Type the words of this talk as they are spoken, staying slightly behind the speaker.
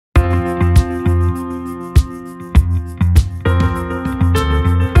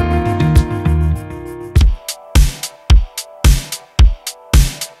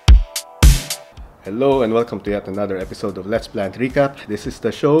Hello and welcome to yet another episode of Let's Plant Recap. This is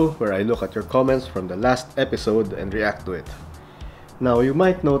the show where I look at your comments from the last episode and react to it. Now you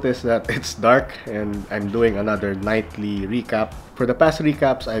might notice that it's dark and I'm doing another nightly recap. For the past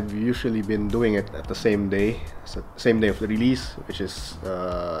recaps, I've usually been doing it at the same day. Same day of the release, which is,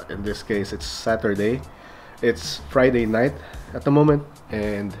 in this case, it's Saturday. It's Friday night at the moment,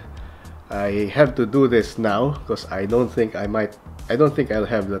 and I have to do this now because I don't think I'll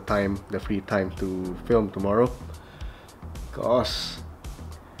have the free time to film tomorrow, because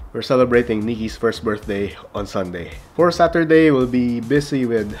we're celebrating Nikki's first birthday on Sunday. For Saturday, we'll be busy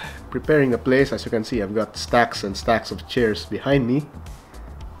with preparing the place. As you can see, I've got stacks and stacks of chairs behind me.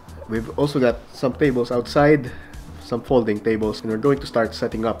 We've also got some tables outside, some folding tables, and we're going to start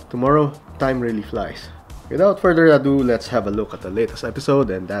setting up. Tomorrow, time really flies. Without further ado, let's have a look at the latest episode,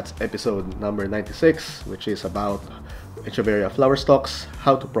 and that's episode number 96, which is about Echeveria flower stalks,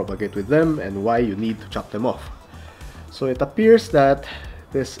 how to propagate with them, and why you need to chop them off. So it appears that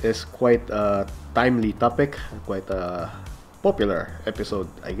this is quite a timely topic, quite a popular episode,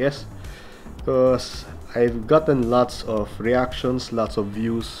 I guess, because I've gotten lots of reactions, lots of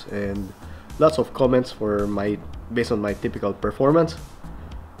views, and lots of comments based on my typical performance.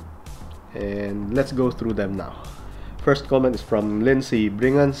 And let's go through them now. First comment is from Lindsay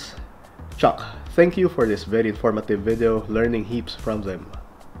Bringans. Chuck, thank you for this very informative video, learning heaps from them.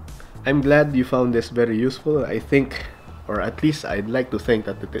 I'm glad you found this very useful. I think, or at least I'd like to think,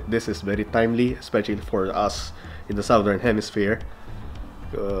 that this is very timely, especially for us in the southern hemisphere,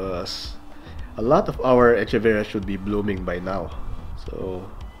 because a lot of our Echeveria should be blooming by now.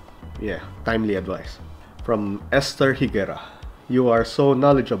 So yeah, timely advice. From Esther Higuera. You are so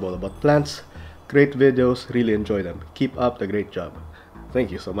knowledgeable about plants. Great videos, really enjoy them. Keep up the great job. Thank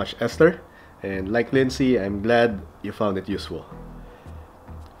you so much, Esther. And like Lindsay, I'm glad you found it useful.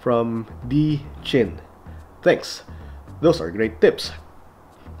 From D. Chin. Thanks. Those are great tips.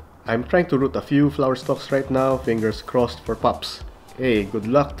 I'm trying to root a few flower stalks right now. Fingers crossed for pops. Hey, good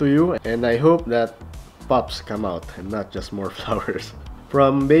luck to you, and I hope that pops come out and not just more flowers.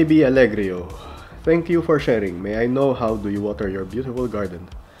 From Baby Alegrio. Thank you for sharing. May I know how do you water your beautiful garden?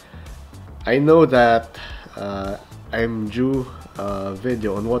 I know that I'm due a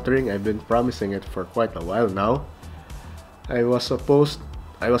video on watering. I've been promising it for quite a while now. I was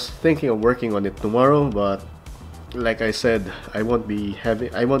thinking of working on it tomorrow, but like I said, I won't be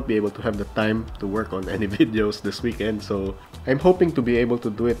able to have the time to work on any videos this weekend, so I'm hoping to be able to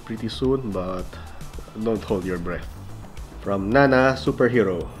do it pretty soon, but don't hold your breath. From Nana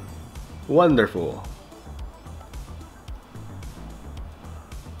Superhero. Wonderful.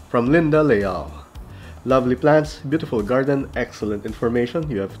 From Linda Leal. Lovely plants, beautiful garden, excellent information.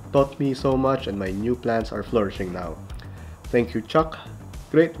 You have taught me so much and my new plants are flourishing now. Thank you, Chuck.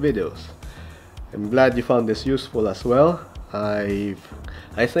 Great videos. I'm glad you found this useful as well. I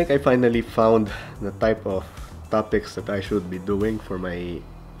think I finally found the type of topics that I should be doing for my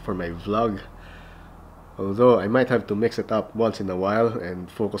vlog. Although I might have to mix it up once in a while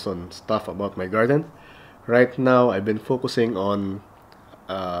and focus on stuff about my garden. Right now I've been focusing on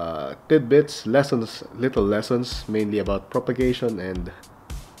tidbits, little lessons, mainly about propagation, and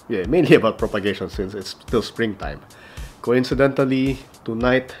mainly about propagation since it's still springtime. Coincidentally,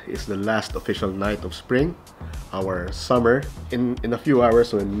 tonight is the last official night of spring, our summer. In a few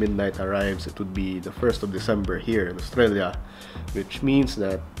hours when midnight arrives, it would be the 1st of December here in Australia, which means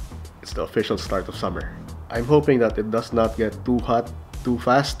that it's the official start of summer. I'm hoping that it does not get too hot too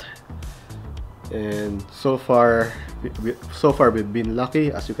fast, and so far we've been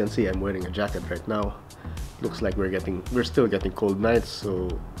lucky. As you can see, I'm wearing a jacket right now. Looks like we're still getting cold nights, so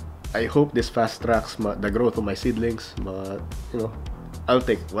I hope this fast tracks the growth of my seedlings, but I'll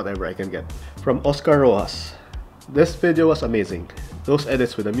take whatever I can get. From Oscar Rojas. This video was amazing. Those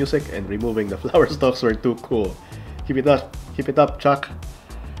edits with the music and removing the flower stalks were too cool. Keep it up, Chuck.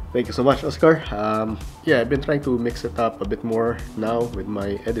 Thank you so much, Oscar. Yeah, I've been trying to mix it up a bit more now with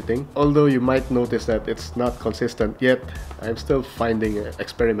my editing. Although you might notice that it's not consistent yet, I'm still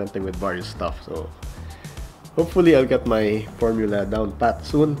experimenting with various stuff. So hopefully I'll get my formula down pat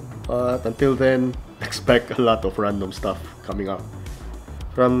soon. But until then, expect a lot of random stuff coming up.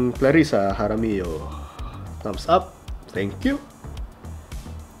 From Clarissa Jaramillo. Thumbs up. Thank you.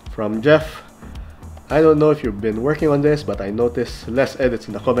 From Jeff. I don't know if you've been working on this, but I notice less edits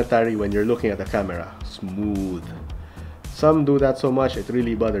in the commentary when you're looking at the camera. Smooth. Some do that so much it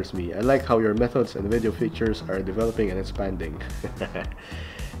really bothers me. I like how your methods and video features are developing and expanding.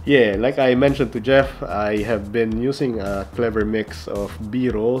 Yeah, like I mentioned to Jeff, I have been using a clever mix of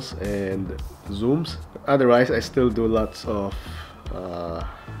B-rolls and zooms. Otherwise, I still do lots of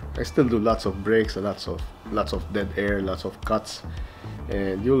I still do lots of breaks, lots of dead air, lots of cuts,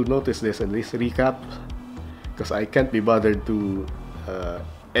 and you'll notice this in this recap because I can't be bothered to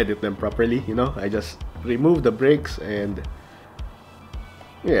edit them properly. You know, I just remove the breaks and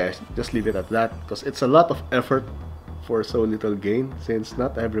yeah, just leave it at that because it's a lot of effort for so little gain, since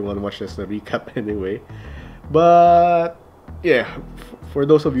not everyone watches the recap anyway. But yeah, for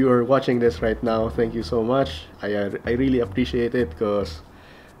those of you who are watching this right now, thank you so much. I really appreciate it because,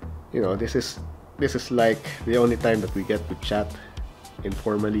 you know, this is like the only time that we get to chat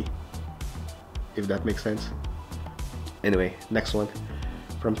informally, if that makes sense. Anyway, next one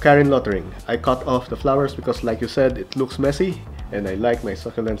from Karen Lottering. I cut off the flowers because, like you said, it looks messy and I like my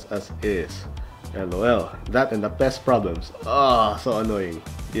succulents as is. LOL. That and the pest problems. Ah, so annoying.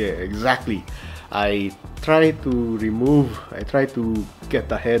 Yeah, exactly. I try to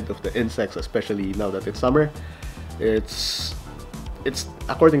get ahead of the insects, especially now that it's summer. It's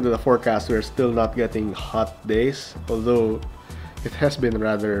according to the forecast, we're still not getting hot days, although it has been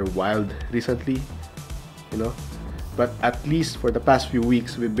rather wild recently, you know. But at least for the past few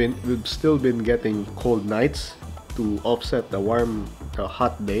weeks, we've still been getting cold nights to offset the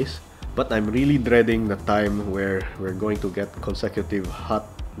hot days. But I'm really dreading the time where we're going to get consecutive hot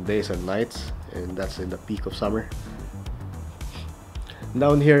days and nights, and that's in the peak of summer.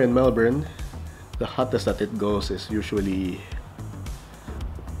 Down here in Melbourne, the hottest that it goes is usually,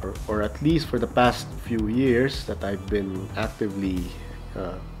 or at least for the past few years that I've been actively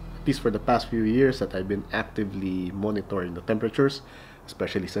monitoring the temperatures,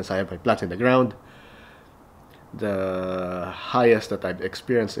 especially since I have my plants in the ground. The highest that I've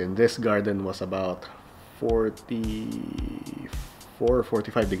experienced in this garden was about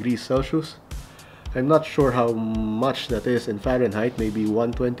 44-45 degrees Celsius. I'm not sure how much that is in Fahrenheit, maybe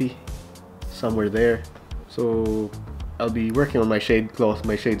 120, somewhere there. So I'll be working on my shade cloth,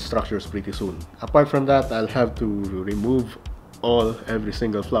 my shade structures pretty soon. Apart from that, I'll have to remove every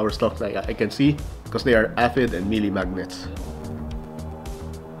single flower stalk that I can see because they are aphid and mealy magnets.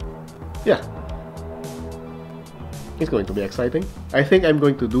 Yeah. It's going to be exciting. I think I'm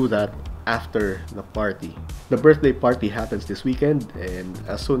going to do that after the party. The birthday party happens this weekend, and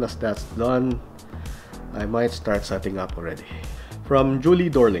as soon as that's done, I might start setting up already. From Julie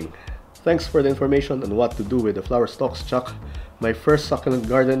Dorling. Thanks for the information on what to do with the flower stalks, Chuck. My first succulent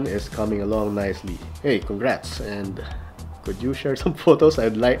garden is coming along nicely. Hey, congrats, and could you share some photos?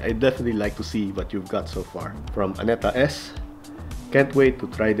 I'd definitely like to see what you've got so far. From Aneta S. Can't wait to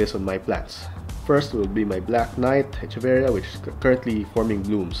try this on my plants. First will be my Black Knight Echeveria, which is currently forming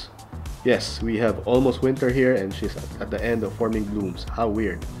blooms. Yes, we have almost winter here and she's at the end of forming blooms. How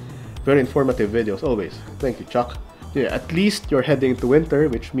weird. Very informative videos always. Thank you, Chuck. Yeah, at least you're heading to winter,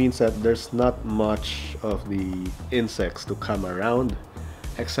 which means that there's not much of the insects to come around,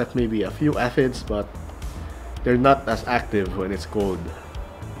 except maybe a few aphids, but they're not as active when it's cold.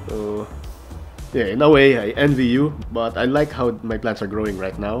 So yeah, in a way, I envy you, but I like how my plants are growing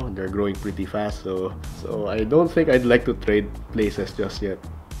right now. They're growing pretty fast, so I don't think I'd like to trade places just yet.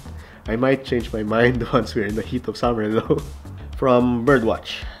 I might change my mind once we're in the heat of summer though. From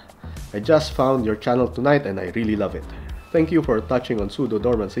Birdwatch. I just found your channel tonight and I really love it. Thank you for touching on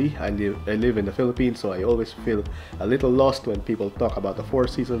pseudo-dormancy. I live in the Philippines, so I always feel a little lost when people talk about the 4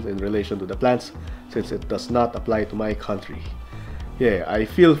 seasons in relation to the plants, since it does not apply to my country. Yeah, I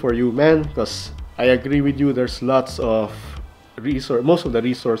feel for you, man, because I agree with you. There's lots of most of the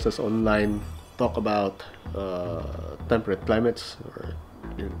resources online talk about temperate climates or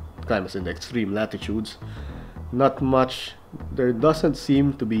climates in the extreme latitudes. Not much. There doesn't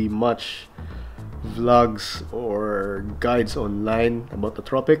seem to be much vlogs or guides online about the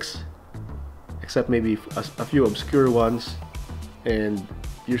tropics, except maybe a few obscure ones, and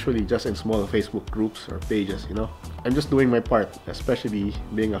usually just in small Facebook groups or pages, you know. I'm just doing my part, especially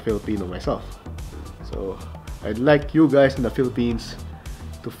being a Filipino myself. So I'd like you guys in the Philippines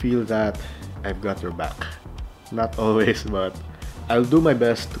to feel that I've got your back. Not always, but I'll do my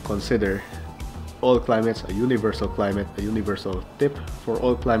best to consider all climates a universal climate, a universal tip for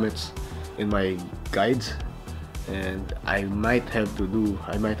all climates in my guides. And I might have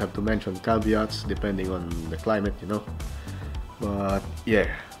to mention caveats depending on the climate, you know. But yeah,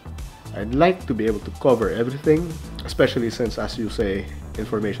 I'd like to be able to cover everything, especially since, as you say,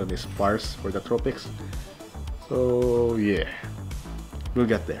 information is sparse for the tropics. So yeah, we'll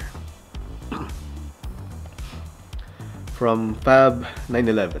get there. From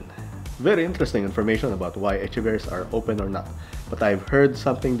Fab911. Very interesting information about why echeverias are open or not, but I've heard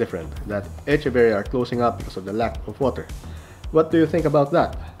something different, that echeveria are closing up because of the lack of water. What do you think about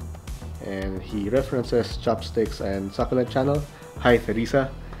that? And he references Chopsticks and Succulent channel. Hi Teresa.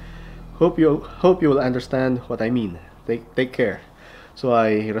 Hope you will understand what I mean. Take care. So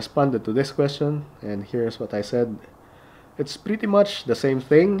I responded to this question, and here's what I said. It's pretty much the same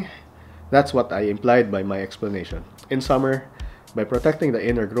thing. That's what I implied by my explanation. In summer, by protecting the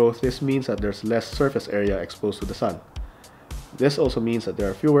inner growth, this means that there's less surface area exposed to the sun. This also means that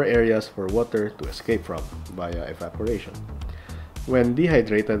there are fewer areas for water to escape from via evaporation. When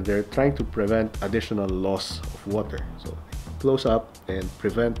dehydrated, they're trying to prevent additional loss of water. So close up and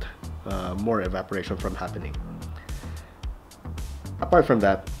prevent more evaporation from happening. Apart from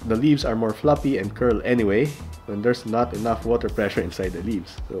that, the leaves are more floppy and curl anyway when there's not enough water pressure inside the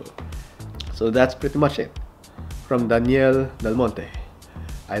leaves. So that's pretty much it. From Daniel Del Monte.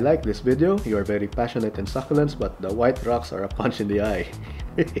 I like this video. You are very passionate in succulents, but the white rocks are a punch in the eye.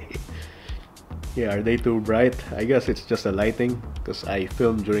 Yeah, are they too bright? I guess it's just the lighting because I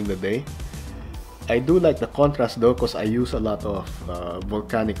film during the day. I do like the contrast though, because I use a lot of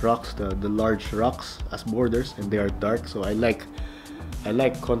volcanic rocks, the large rocks as borders, and they are dark, so I like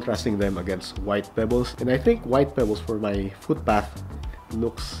contrasting them against white pebbles. And I think white pebbles for my footpath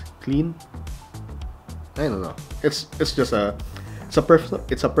looks clean. I don't know. It's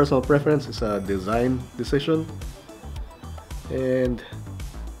a personal preference. It's a design decision. And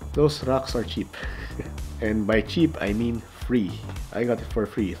those rocks are cheap. And by cheap, I mean free. I got it for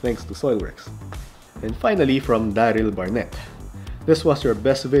free thanks to Soilworks. And finally, from Daryl Barnett. This was your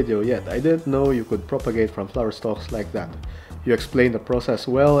best video yet. I didn't know you could propagate from flower stalks like that. You explained the process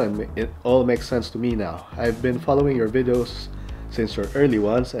well, and it all makes sense to me now. I've been following your videos since your early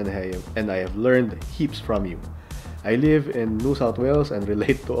ones, and I have learned heaps from you. I live in New South Wales and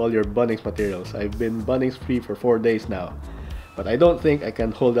relate to all your Bunnings materials. I've been Bunnings free for 4 days now, but I don't think I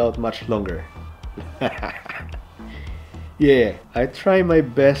can hold out much longer. Yeah, I try my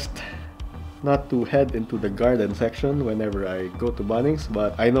best not to head into the garden section whenever I go to Bunnings,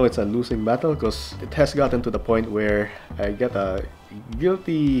 but I know it's a losing battle because it has gotten to the point where I get a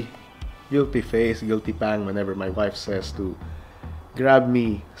guilty pang whenever my wife says to grab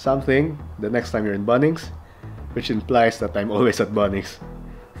me something the next time you're in Bunnings, which implies that I'm always at Bunnings.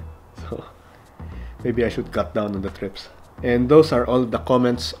 So maybe I should cut down on the trips. And those are all the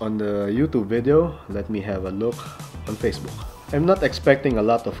comments on the YouTube video. Let me have a look on Facebook. I'm not expecting a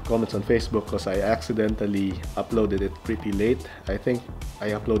lot of comments on Facebook because I accidentally uploaded it pretty late. I think I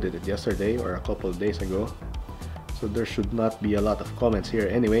uploaded it yesterday or a couple of days ago. So there should not be a lot of comments here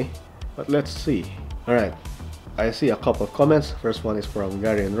anyway. But let's see. Alright, I see a couple of comments. First one is from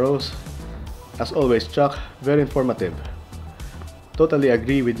Gary and Rose. As always, Chuck, very informative. Totally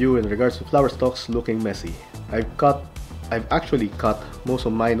agree with you in regards to flower stalks looking messy. I've actually cut most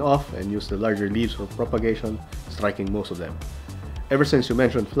of mine off and used the larger leaves for propagation, striking most of them. Ever since you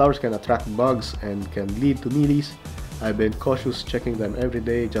mentioned flowers can attract bugs and can lead to mealies, I've been cautious checking them every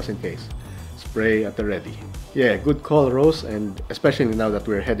day just in case. Spray at the ready. Yeah, good call, Rose, and especially now that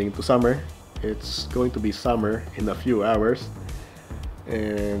we're heading to summer. It's going to be summer in a few hours.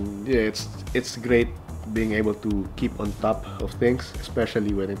 And yeah, it's great being able to keep on top of things,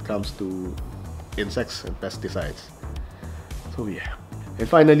 especially when it comes to insects and pesticides. So yeah. And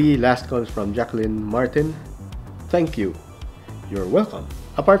finally, last comes from Jacqueline Martin. Thank you. You're welcome.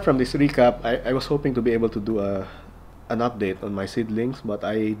 Apart from this recap, I was hoping to be able to do an update on my seedlings, but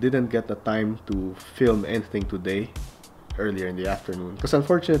I didn't get the time to film anything today, earlier in the afternoon. Because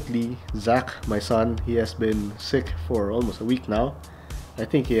unfortunately, Zach, my son, he has been sick for almost a week now. I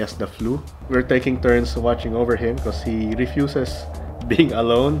think he has the flu. We're taking turns watching over him because he refuses being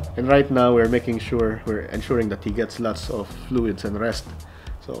alone. And right now we're ensuring that he gets lots of fluids and rest.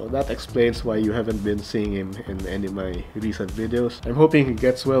 So that explains why you haven't been seeing him in any of my recent videos. I'm hoping he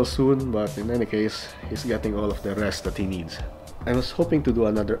gets well soon, but in any case, he's getting all of the rest that he needs. I was hoping to do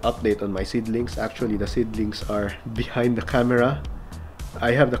another update on my seedlings. Actually, the seedlings are behind the camera.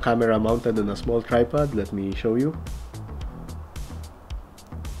 I have the camera mounted on a small tripod. Let me show you.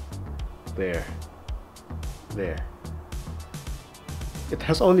 There. It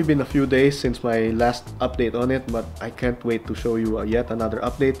has only been a few days since my last update on it, but I can't wait to show you yet another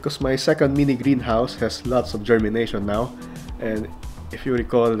update because my second mini greenhouse has lots of germination now. And if you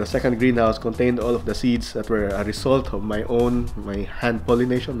recall, the second greenhouse contained all of the seeds that were a result of my hand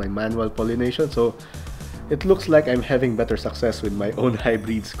pollination, my manual pollination. So it looks like I'm having better success with my own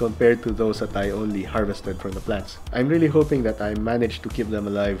hybrids compared to those that I only harvested from the plants. I'm really hoping that I manage to keep them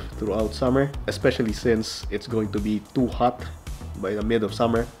alive throughout summer, especially since it's going to be too hot by the mid of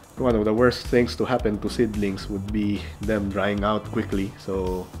summer. One of the worst things to happen to seedlings would be them drying out quickly.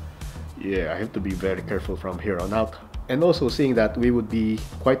 So yeah, I have to be very careful from here on out. And also seeing that we would be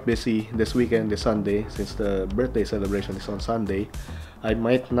quite busy this weekend, this Sunday, since the birthday celebration is on Sunday, I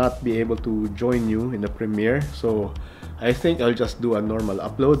might not be able to join you in the premiere, so I think I'll just do a normal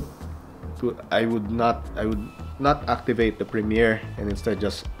upload. I would not activate the premiere and instead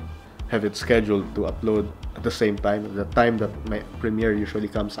just have it scheduled to upload at the same time, the time that my premiere usually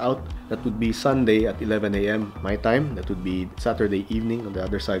comes out. That would be Sunday at 11 a.m. my time. That would be Saturday evening on the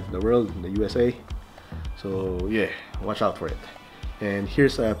other side of the world, in the USA. So yeah, watch out for it. And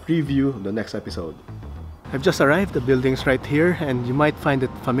here's a preview of the next episode. I've just arrived, the building's right here, and you might find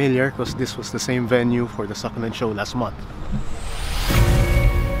it familiar because this was the same venue for the Succulent Show last month.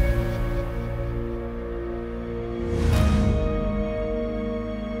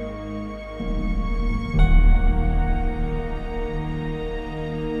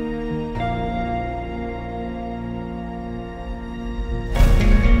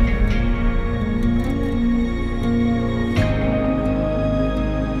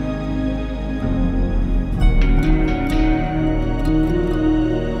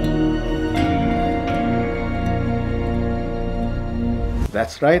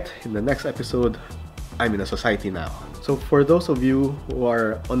 That's right, in the next episode, I'm in a society now. So for those of you who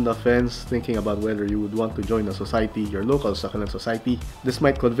are on the fence thinking about whether you would want to join a society, your local succulent society, this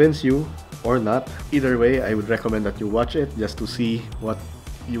might convince you or not. Either way, I would recommend that you watch it just to see what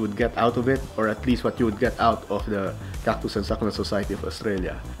you would get out of it, or at least what you would get out of the Cactus and Succulent Society of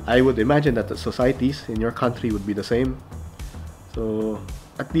Australia. I would imagine that the societies in your country would be the same, so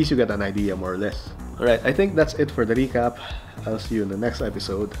at least you get an idea more or less. Alright, I think that's it for the recap. I'll see you in the next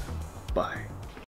episode. Bye.